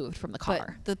removed from the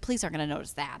car. But the police aren't going to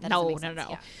notice that. No.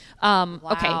 Yeah. Wow.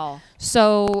 Okay.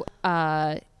 So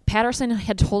Patterson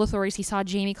had told authorities he saw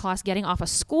Jamie Kloss getting off a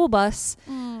school bus,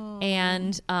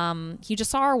 and he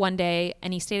just saw her one day,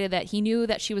 and he stated that he knew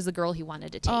that she was the girl he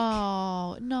wanted to take.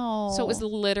 Oh, no. So it was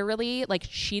literally like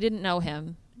she didn't know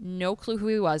him, no clue who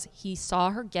he was. He saw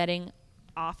her getting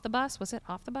off the bus. Was it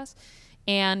off the bus?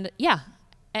 And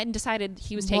and decided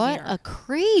he was taking her. What a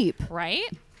creep. Right?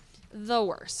 The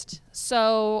worst.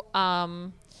 So,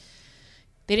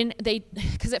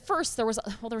 because at first there was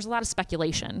a lot of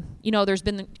speculation. There's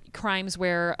been crimes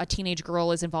where a teenage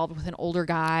girl is involved with an older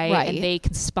guy, right, and they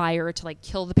conspire to like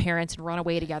kill the parents and run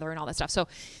away together and all that stuff. So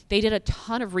they did a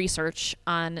ton of research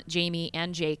on Jamie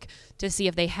and Jake to see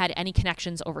if they had any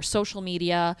connections over social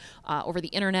media, over the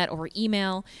internet, over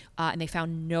email, and they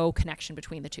found no connection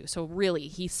between the two. So really,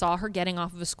 he saw her getting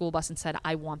off of a school bus and said,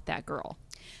 "I want that girl."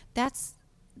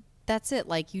 That's it.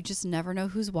 Like, you just never know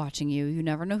who's watching you. You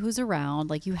never know who's around.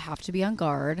 Like, you have to be on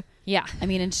guard. Yeah. I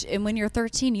mean, and when you're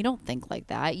 13, you don't think like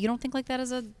that. You don't think like that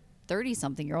as a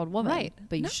 30-something-year-old woman. Right.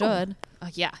 But you should.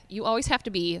 Yeah. You always have to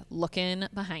be looking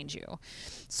behind you.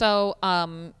 So,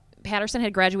 Patterson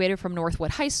had graduated from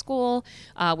Northwood High School,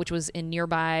 which was in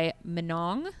nearby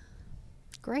Minong,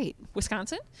 Great.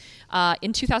 Wisconsin.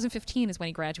 In 2015 is when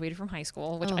he graduated from high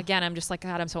school, which again, I'm just like,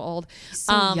 God, I'm so old.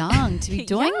 So young to be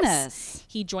doing yes. this.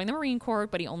 He joined the Marine Corps,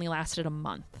 but he only lasted a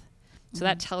month. So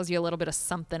that tells you a little bit of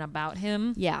something about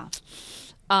him. Yeah.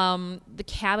 The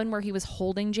cabin where he was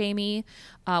holding Jamie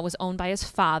was owned by his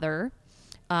father,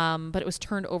 but it was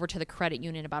turned over to the credit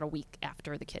union about a week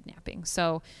after the kidnapping.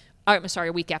 So, I'm sorry,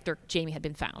 a week after Jamie had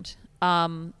been found.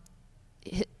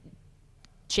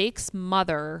 Jake's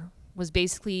mother was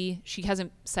basically, she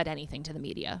hasn't said anything to the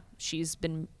media. She's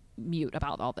been mute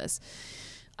about all this.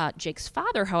 Jake's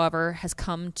father, however, has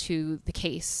come to the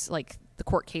case, like the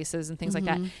court cases and things like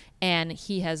that, and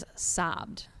he has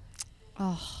sobbed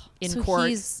in court.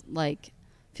 He's like,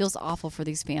 feels awful for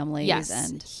these families. Yes,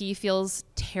 and he feels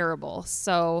terrible.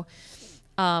 So,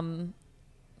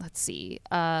 let's see.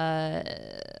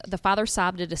 The father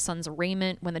sobbed at his son's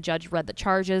arraignment when the judge read the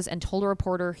charges and told a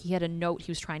reporter he had a note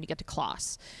he was trying to get to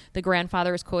Klaus. The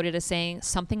grandfather is quoted as saying,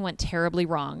 "Something went terribly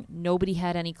wrong. Nobody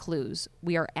had any clues.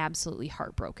 We are absolutely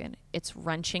heartbroken. It's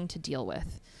wrenching to deal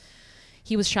with."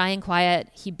 He was shy and quiet.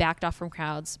 He backed off from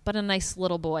crowds, but a nice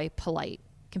little boy, polite.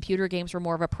 Computer games were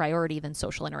more of a priority than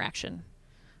social interaction.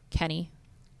 Kenny?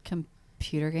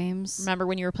 Computer games. Remember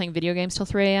when you were playing video games till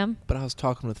 3 a.m.? But I was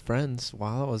talking with friends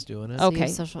while I was doing it. Okay.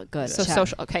 Social, good. So check.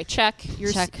 social. Okay, check.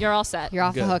 You're all set. You're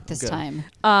off Good, the hook this good. time.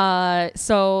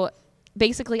 So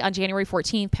basically on January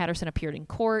 14th, Patterson appeared in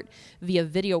court via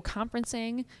video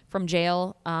conferencing from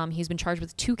jail. He's been charged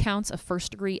with 2 counts of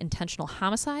first-degree intentional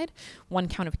homicide, 1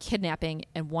 count of kidnapping,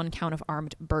 and 1 count of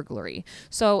armed burglary.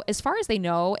 So as far as they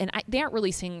know, and they aren't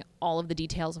releasing all of the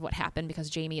details of what happened because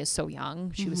Jamie is so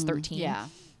young. She was 13. Yeah.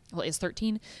 Well, is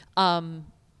 13.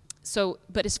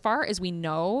 But as far as we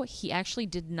know, he actually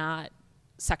did not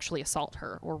sexually assault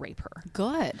her or rape her.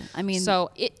 Good. I mean, so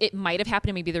it might have happened,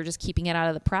 and maybe they're just keeping it out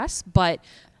of the press. But,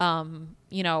 I'm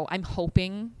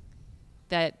hoping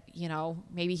that,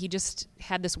 maybe he just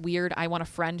had this weird, I want a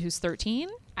friend who's 13.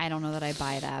 I don't know that I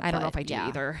buy that. I don't know if I do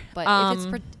either. But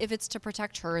if it's to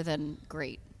protect her, then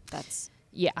great.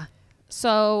 Yeah.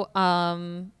 So,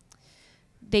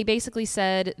 they basically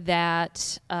said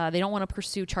that they don't want to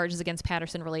pursue charges against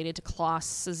Patterson related to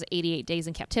Klaus's 88 days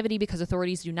in captivity because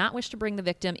authorities do not wish to bring the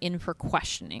victim in for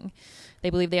questioning. They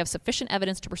believe they have sufficient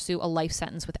evidence to pursue a life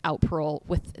sentence without parole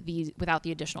without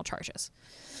the additional charges.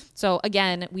 So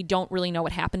again, we don't really know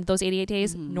what happened those 88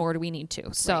 days, nor do we need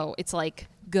to. So It's like,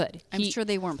 good. I'm sure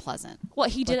they weren't pleasant. Well,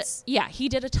 he did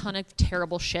a ton of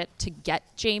terrible shit to get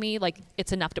Jamie. Like,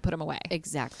 it's enough to put him away.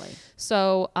 Exactly.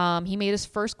 So he made his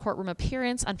first courtroom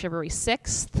appearance on February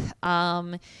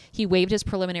 6th. He waived his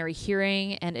preliminary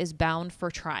hearing and is bound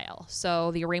for trial.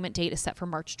 So the arraignment date is set for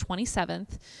March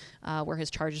 27th, where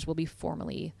his charges will be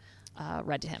formally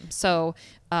read to him. So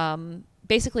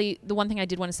basically, the one thing I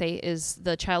did want to say is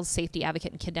the child safety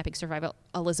advocate and kidnapping survivor,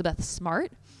 Elizabeth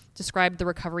Smart, described the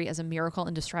recovery as a miracle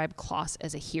and described Klaus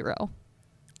as a hero.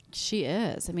 She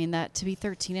is. I mean, that to be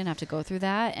 13 and have to go through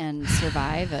that and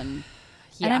survive and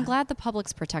I'm glad the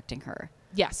public's protecting her.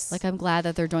 Yes. Like, I'm glad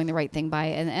that they're doing the right thing by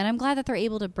and I'm glad that they're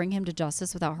able to bring him to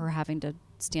justice without her having to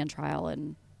stand trial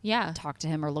and talk to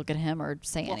him or look at him or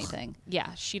say anything.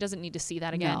 Yeah, she doesn't need to see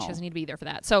that again. No. She doesn't need to be there for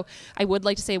that. So I would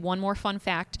like to say one more fun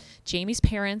fact. Jamie's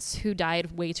parents, who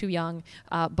died way too young,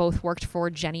 both worked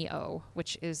for Jenny O,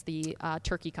 which is the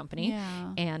turkey company.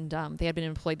 Yeah. And they had been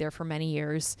employed there for many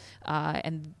years.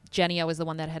 And Jenny O is the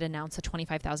one that had announced a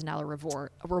 $25,000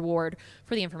 reward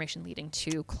for the information leading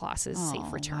to Klaus's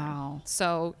safe return. Wow.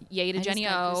 So yay to Jenny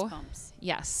just got O. goosebumps.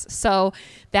 Yes. So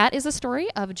that is a story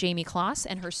of Jamie Klaus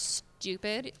and her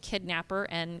stupid kidnapper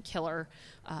and killer,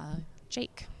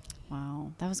 Jake.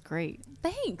 Wow. That was great.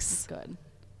 Thanks. Good.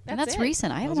 That's And that's it.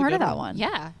 recent. I haven't was a heard of good that one. one.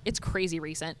 Yeah, it's crazy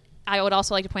recent. I would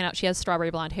also like to point out she has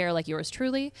strawberry blonde hair like yours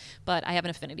truly, but I have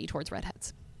an affinity towards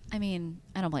redheads. I mean,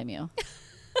 I don't blame you.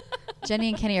 Jenny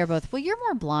and Kenny are both. Well, you're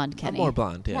more blonde, Kenny. I'm more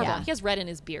blonde, yeah. More Yeah. blonde. He has red in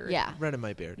his beard. Yeah. Red in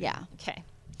my beard. Yeah. Okay.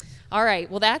 All right.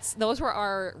 Well, those were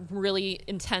our really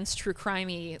intense true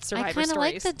crimey Survivor I kind of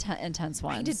like stories. the intense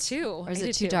ones. I did too. Or is I it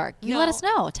did too too. dark? You No. let us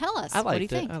know. Tell us. I What do you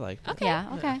liked it. think? I liked it. Okay.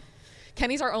 Yeah. Okay.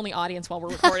 Kenny's our only audience while we're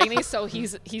recording these, so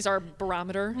he's our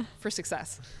barometer for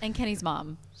success. And Kenny's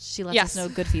mom. She lets Yes. us know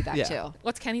good feedback Yeah. too.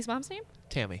 What's Kenny's mom's name?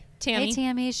 Tammy. Tammy. Hey,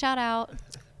 Tammy. Shout out.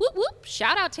 Whoop whoop!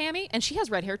 Shout out Tammy, and she has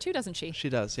red hair too, doesn't she? She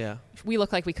does, yeah. We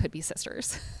look like we could be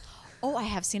sisters. Oh, I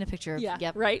have seen a picture.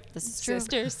 Yep. Right. This is true.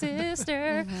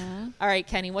 Sister. All right,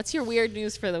 Kenny. What's your weird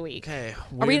news for the week? Okay.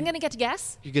 Are we going to get to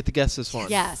guess? You get to guess this one.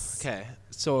 Yes. Okay.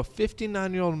 So a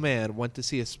 59-year-old man went to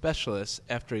see a specialist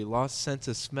after he lost sense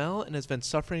of smell and has been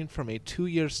suffering from a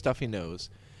 2-year stuffy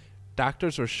nose.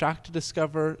 Doctors were shocked to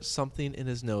discover something in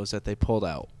his nose that they pulled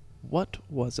out. What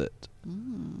was it?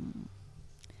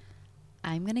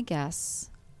 I'm gonna guess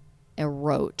a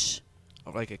roach.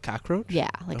 Like a cockroach? Yeah,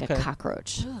 like Okay. a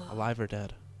cockroach. Alive or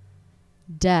dead?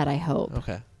 Dead, I hope.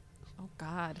 Okay. Oh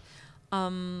God.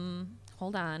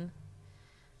 Hold on.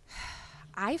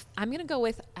 I'm gonna go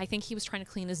with. I think he was trying to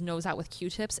clean his nose out with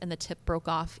Q-tips, and the tip broke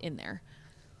off in there.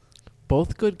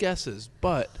 Both good guesses,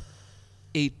 but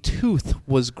a tooth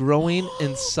was growing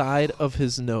inside of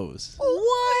his nose.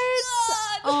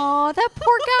 Oh, that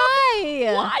poor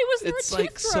guy. Why was there It's a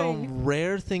like tooth growing? some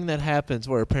rare thing that happens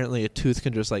where apparently a tooth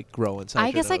can just like grow inside I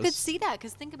your guess I nose. could see that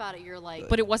because think about it. You're like,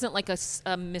 But it wasn't like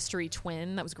a mystery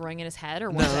twin that was growing in his head,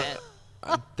 or was No. it?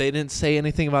 They didn't say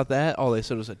anything about that. All they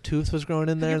said was a tooth was growing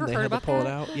in there you and ever they heard had to about pull it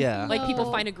that? out. Yeah. Like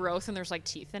people find a growth and there's like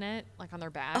teeth in it, like on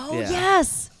their back. oh Yeah.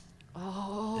 yes.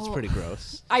 It's pretty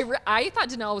gross. I thought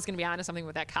Danelle was going to be onto something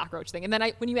with that cockroach thing, and then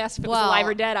when you asked if it was Well- alive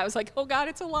or dead, I was like, oh God,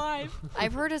 it's alive.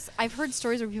 I've heard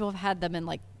stories where people have had them in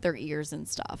like their ears and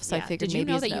stuff. So I Yeah. figured Did you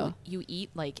maybe know it's that no. you eat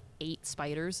like 8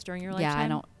 spiders during your Yeah, lifetime? I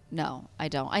don't. No, I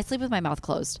don't. I sleep with my mouth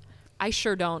closed. I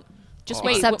sure don't. Just Oh.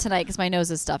 wait. Except tonight because my nose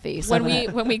is stuffy. So when I'm we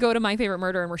gonna- when we go to My Favorite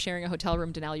Murder and we're sharing a hotel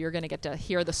room, Danelle, you're going to get to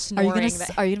hear the are snoring. you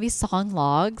gonna be sawing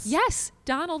logs? Yes,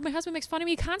 Donald, my husband, makes fun of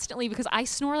me constantly because I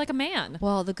snore like a man.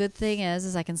 Well, the good thing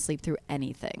is I can sleep through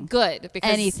anything. Good,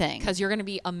 because Anything. because you're going to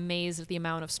be amazed at the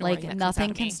amount of snoring. Like that comes nothing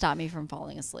out of can me. stop me from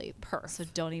falling asleep. Perf. So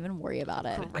don't even worry about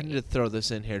it. I need to throw this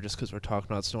in here just because we're talking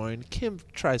about snoring. Kim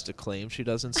tries to claim she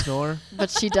doesn't snore, But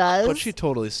she does. but she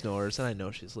totally snores, and I know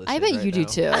she's listening. I bet right you do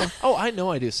now. too. Oh, I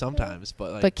know I do sometimes,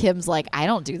 but like, But Kim's like, I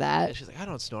don't do that. and she's like, I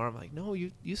don't snore. I'm like, no,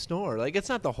 you snore. Like it's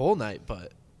not the whole night,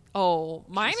 but Oh,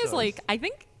 mine is snores. like, I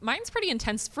think mine's pretty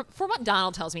intense. For what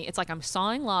Donald tells me, it's like I'm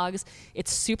sawing logs.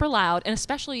 It's super loud, and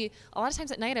especially a lot of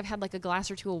times at night, I've had like a glass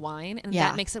or two of wine, and Yeah.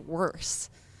 that makes it worse.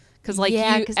 Because like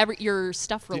Yeah, 'cause- your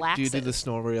stuff do relaxes. you do the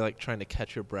snore where you're like trying to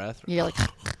catch your breath? You're like,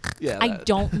 Yeah, I that-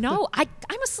 don't know. I'm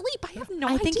asleep. I have no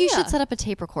idea. I think you should set up a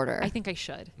tape recorder. I think I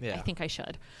should. Yeah. I think I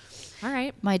should. All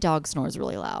right. My dog snores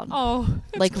really loud. Oh,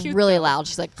 that's like cute, really though. loud.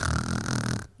 She's like,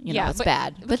 you know, Yeah, it's but-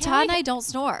 bad. but But can Todd and I- I don't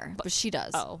snore, but she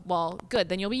does. Oh, well, good.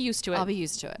 Then you'll be used to it. I'll be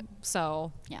used to it.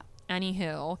 So, Yeah.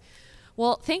 anywho.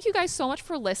 Well, thank you guys so much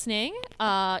for listening.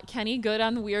 Kenny, good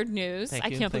on the weird news. Thank I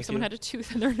you, can't believe thank someone you. had a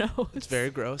tooth in their nose. It's very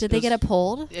gross. Did they get it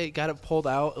pulled? Yeah, it got it pulled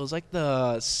out. It was like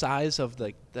the size of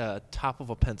like the top of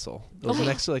a pencil. It was Okay.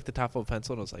 next to like the top of a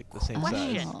pencil, and it was like the same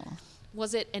size. Oh.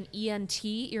 Was it an ENT,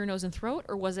 ear, nose, and throat,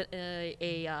 or was it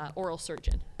a oral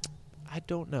surgeon? I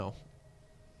don't know.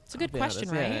 It's a good I'll be question,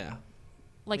 honest. right? Yeah, yeah.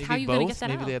 Like, Maybe how are you going to both. get that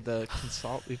Maybe out? they had to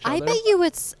consult each I other.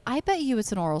 bet you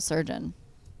it's an oral surgeon.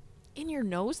 In your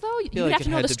nose, though? You'd feel like have it to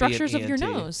know had the to be an structures of your ENT.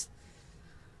 nose.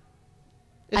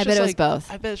 It's I just bet it was like- both.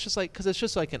 I bet it's just like because it's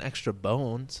just like an extra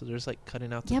bone, so there's like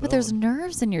cutting out the Yeah, but there's bone.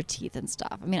 nerves in your teeth and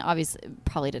stuff. I mean, obviously,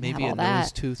 probably didn't Maybe have a all nose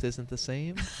that. tooth isn't the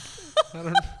same. I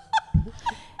don't know.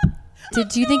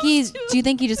 Do you think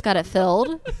he just got it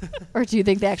filled, or do you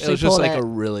think they It actually was just pulled like it? a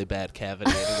really bad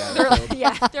cavity. And it got They're filled. like,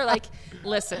 yeah, they're like,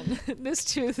 listen, this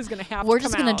tooth is going to have We're to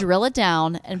just come gonna out. drill it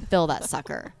down and fill that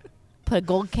sucker. Put a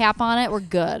gold cap on it. We're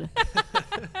good.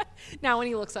 Now, when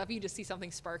he looks up, you just see something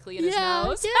sparkly in his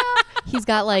nose. Yeah. He's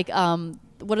got like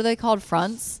what are they called?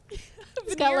 Fronts.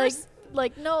 He's got Veneers?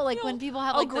 like when people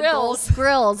have Oh, like the grills. gold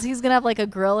grills. He's gonna have like a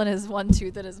grill in his one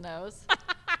tooth in his nose.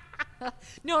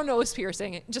 No nose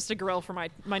piercing, just a grill for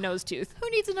my nose tooth. Who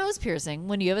needs a nose piercing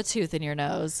when you have a tooth in your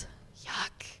nose?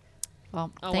 Yuck.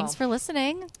 Well, Oh, thanks well. for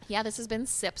listening. Yeah, this has been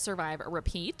Sip, Survive,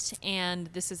 Repeat, and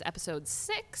this is episode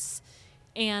 6.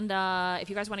 And if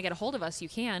you guys want to get a hold of us, you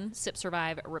can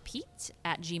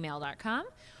sipsurviverepeat@gmail.com.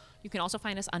 You can also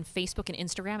find us on Facebook and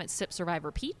Instagram at Sip Survive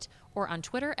Repeat, or on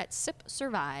Twitter at Sip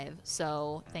Survive.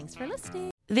 So thanks for listening.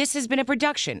 This has been a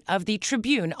production of the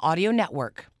Tribune Audio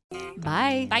Network.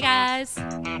 Bye. Bye, guys.